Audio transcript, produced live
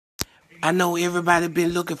I know everybody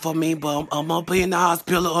been looking for me, but I'm up in the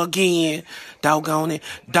hospital again. Doggone it.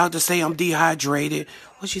 Doctor say I'm dehydrated.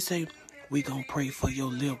 What she say? We gonna pray for your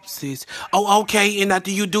lips, sis. Oh, okay. And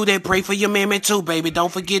after you do that, pray for your mammy too, baby.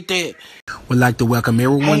 Don't forget that. Would like to welcome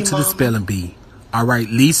everyone to the spelling bee. All right,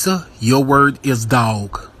 Lisa, your word is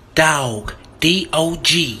dog. Dog.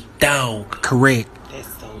 D-O-G. Dog. Correct. That's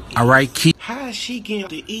so easy. All right, how is she getting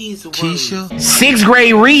the easy words? Keisha. 6th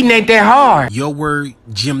grade reading ain't that hard. Your word,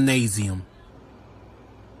 gymnasium.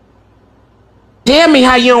 Tell me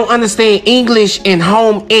how you don't understand English and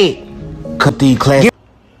home ec. Cut the class.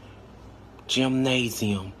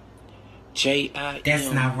 Gymnasium. J-I-M.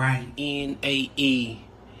 That's not right. N-A-E-Z-M.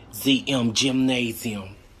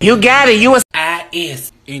 Gymnasium. You got it. You was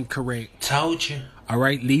I-S. Incorrect. Told you. All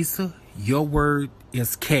right, Lisa, your word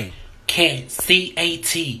is cat. Cat.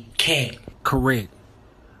 C-A-T. Cat. Correct.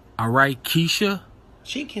 All right, Keisha.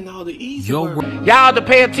 She can all the easy Your words. word y'all to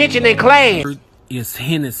pay attention in class. is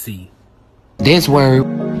Hennessy. This word.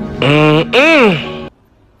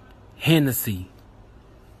 Hennessy.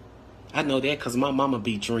 I know that because my mama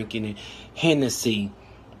be drinking it. Hennessy.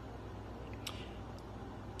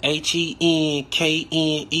 H-E-N-K-N-E-E-S-E-E.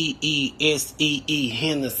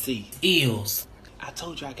 Hennessy. Eels. I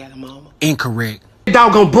told you I got a mama. Incorrect.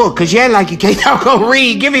 Doggone book, cause you act like you can't doggone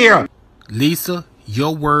read. Give it here. Lisa,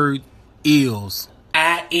 your word is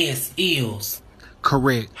I-S. Eels.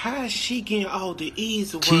 correct. How is she getting all the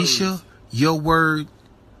easy words? Keisha, your word,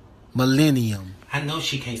 millennium. I know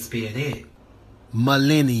she can't spell that.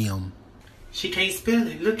 Millennium. She can't spell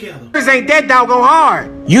it. Look at her. This ain't that doggone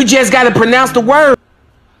hard. You just gotta pronounce the word.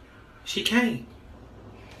 She can't.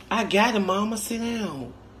 I got it, mama. Sit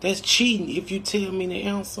down. That's cheating if you tell me the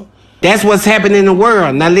answer. That's what's happening in the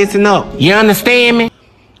world. Now listen up. You understand me?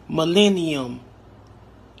 Millennium.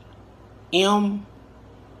 M-A-L.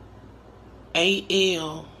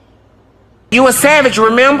 You a savage,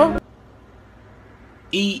 remember?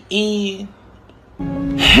 E-N.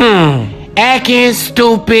 Acting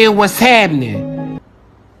stupid. What's happening?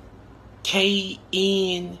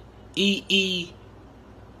 K-N-E-E-Y-U-M.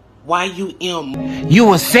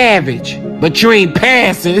 You a savage, but you ain't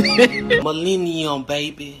passing. Millennium,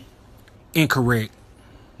 baby. Incorrect.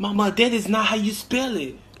 Mama, that is not how you spell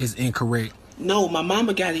it. Is incorrect. No, my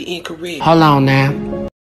mama got it incorrect. Hold on now.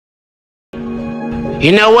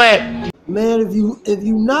 You know what? Man, if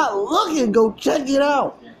you not looking, go check it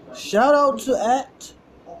out. Shout out to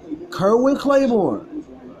Kerwin Claiborne.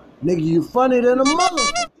 Nigga, you funny than a mother.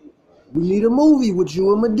 We need a movie with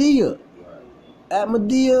you and Medea. At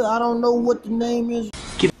Medea, I don't know what the name is.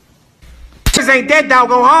 This ain't that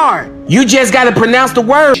doggone hard. You just gotta pronounce the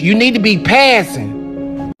word. You need to be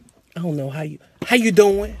passing. I don't know how you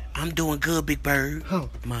doing? I'm doing good, Big Bird. Huh?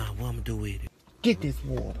 Ma, what I'm do with it? Get this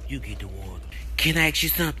water. You get the water. Can I ask you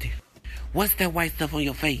something? What's that white stuff on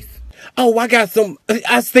your face? Oh, I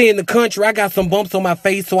stay in the country. I got some bumps on my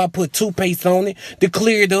face, so I put toothpaste on it to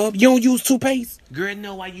clear it up. You don't use toothpaste? Girl,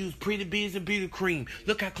 no, I use Pretty Biz and Beauty Cream.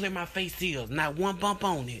 Look how clear my face is. Not one bump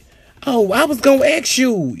on it. Oh, I was gonna ask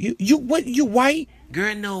you. You white?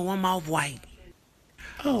 Girl, no, I'm off white.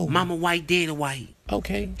 Oh. Mama white, daddy white.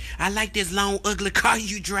 Okay. I like this long, ugly car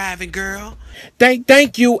you driving, girl.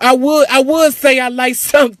 Thank you. I would say I like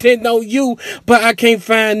something on you, but I can't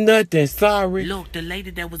find nothing. Sorry. Look, the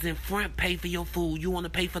lady that was in front paid for your food. You want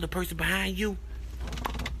to pay for the person behind you?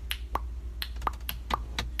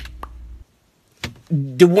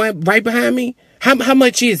 The one right behind me? How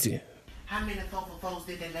much is it? How many phone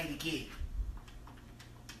did that lady get?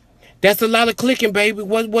 That's a lot of clicking, baby.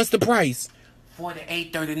 What's the price?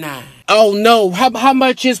 $48.39. Oh no. How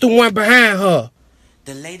much is the one behind her?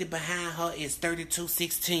 The lady behind her is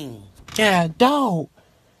 $32.16. Yeah, dog.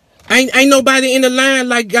 Ain't nobody in the line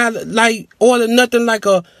order nothing like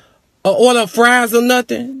a order of fries or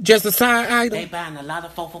nothing. Just a side item. They buying a lot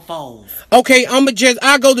of 4 Okay,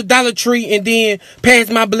 I'll go to Dollar Tree and then pass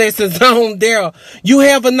my blessings on there. You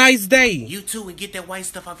have a nice day. You too, and get that white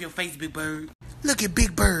stuff off your face, Big Bird. Look at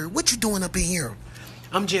Big Bird. What you doing up in here?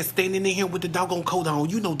 I'm just standing in here with the doggone coat on.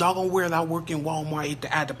 You know doggone well I work in Walmart at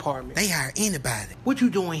the eye department. They hire anybody. What you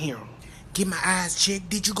doing here? Get my eyes checked.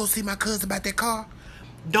 Did you go see my cousin about that car?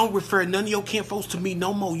 Don't refer none of your kinfolks to me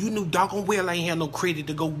no more. You knew doggone well I ain't had no credit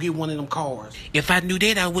to go get one of them cars. If I knew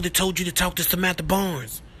that, I would have told you to talk to Samantha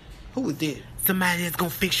Barnes. Who is that? Somebody that's gonna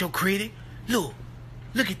fix your credit. Look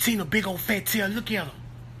at Tina, big old fat tail. Look at her.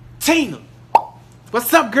 Tina!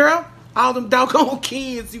 What's up, girl? All them doggone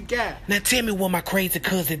kids you got. Now tell me what my crazy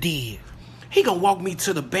cousin did. He gonna walk me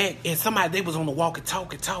to the back, and they was on the walkie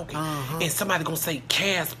talking, and somebody gonna say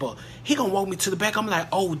Casper. He gonna walk me to the back. I'm like,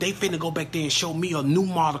 oh, they finna go back there and show me a new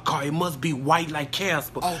model car. It must be white like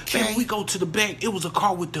Casper. Okay. Man, we go to the back. It was a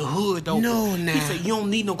car with the hood open. No, nah. He said, you don't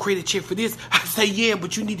need no credit check for this. I say, yeah,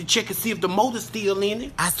 but you need to check and see if the motor's still in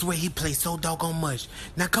it. I swear he plays so doggone much.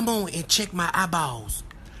 Now come on and check my eyeballs.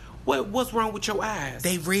 What's wrong with your eyes?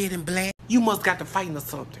 They red and black. You must got to fighting or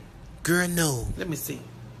something. Girl, no. Let me see.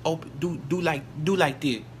 Open, do like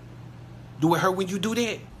this. Do it hurt when you do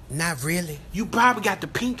that? Not really. You probably got the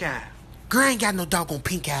pink eye. Girl, I ain't got no doggone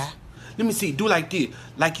pink eye. Let me see. Do like this.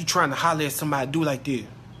 Like you trying to holler at somebody. Do like this.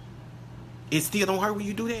 It still don't hurt when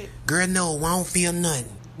you do that? Girl, no. I don't feel nothing.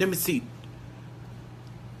 Let me see.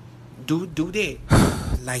 Do that.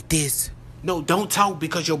 Like this. No, don't talk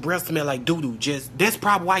because your breath smell like doo-doo. That's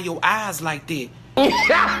probably why your eyes like that.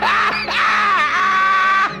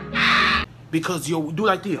 Because do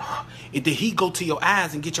like this. If the heat go to your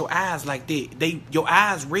eyes and get your eyes like that, your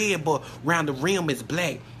eyes red, but around the rim is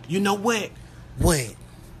black. You know what? What?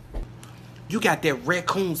 You got that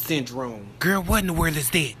raccoon syndrome. Girl, what in the world is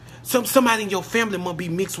that? Somebody in your family must be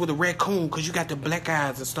mixed with a raccoon because you got the black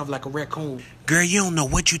eyes and stuff like a raccoon. Girl, you don't know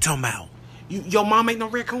what you talking about. Your mom ain't no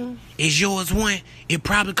raccoon? Is yours one? It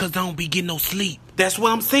probably because I don't be getting no sleep. That's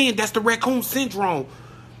what I'm saying. That's the raccoon syndrome.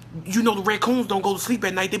 You know the raccoons don't go to sleep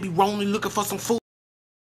at night. They be roaming looking for some food.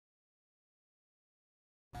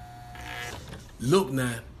 Look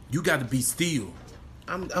now, you got to be still.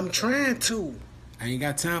 I'm trying to. I ain't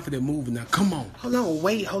got time for that moving now. Come on. Hold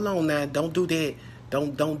on now. Don't do that.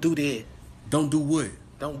 Don't do that. Don't do what?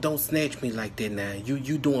 Don't snatch me like that now.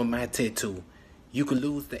 You doing my tattoo. You could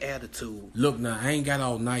lose the attitude. Look now, I ain't got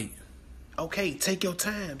all night. Okay, take your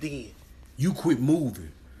time then. You quit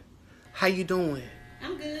moving. How you doing?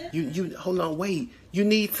 I'm good. You hold on, wait. You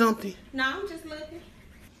need something? No, I'm just looking.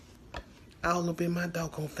 All up in my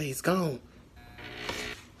doggone face. Gone.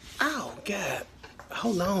 Oh, God.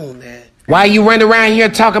 Hold on now. Why you running around here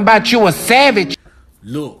talking about you a savage?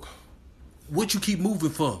 Look, what you keep moving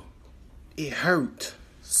for? It hurt.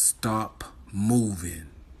 Stop moving.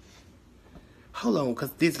 Hold on, because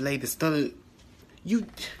this lady started... You...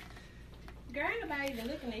 Girl, ain't nobody even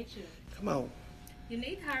looking at you. Come on. You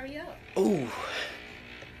need to hurry up. Ooh.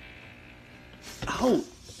 Oh.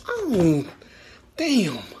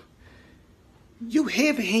 Damn. You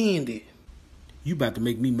heavy-handed. You about to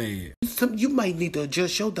make me mad. You might need to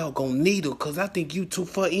adjust your doggone needle, because I think you too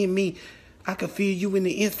far in me. I can feel you in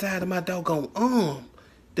the inside of my doggone arm.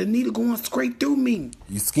 The needle going straight through me.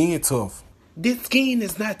 Your skin tough. This skin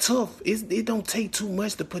is not tough. It don't take too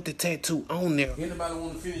much to put the tattoo on there. Anybody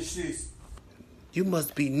want to finish this? You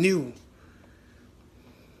must be new.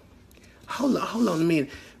 Hold on a minute.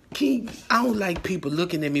 I don't like people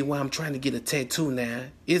looking at me while I'm trying to get a tattoo now.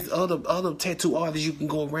 It's other tattoo artists you can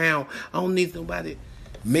go around. I don't need nobody.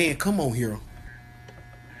 Man, come on here.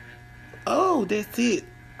 Oh, that's it.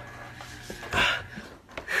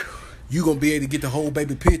 You gonna be able to get the whole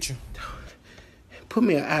baby picture? Put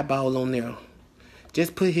me an eyeball on there.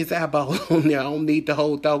 Just put his eyeball on there. I don't need the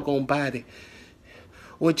whole doggone body.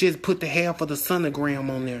 Or just put the half of the sonogram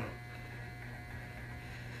on there.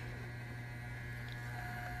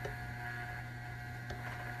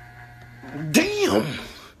 Damn!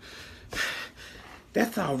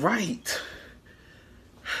 That's all right.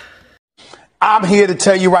 I'm here to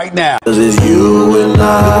tell you right now. 'Cause it's you and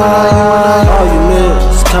I.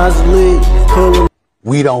 Arguments constantly pulling.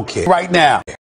 We don't care. Right now.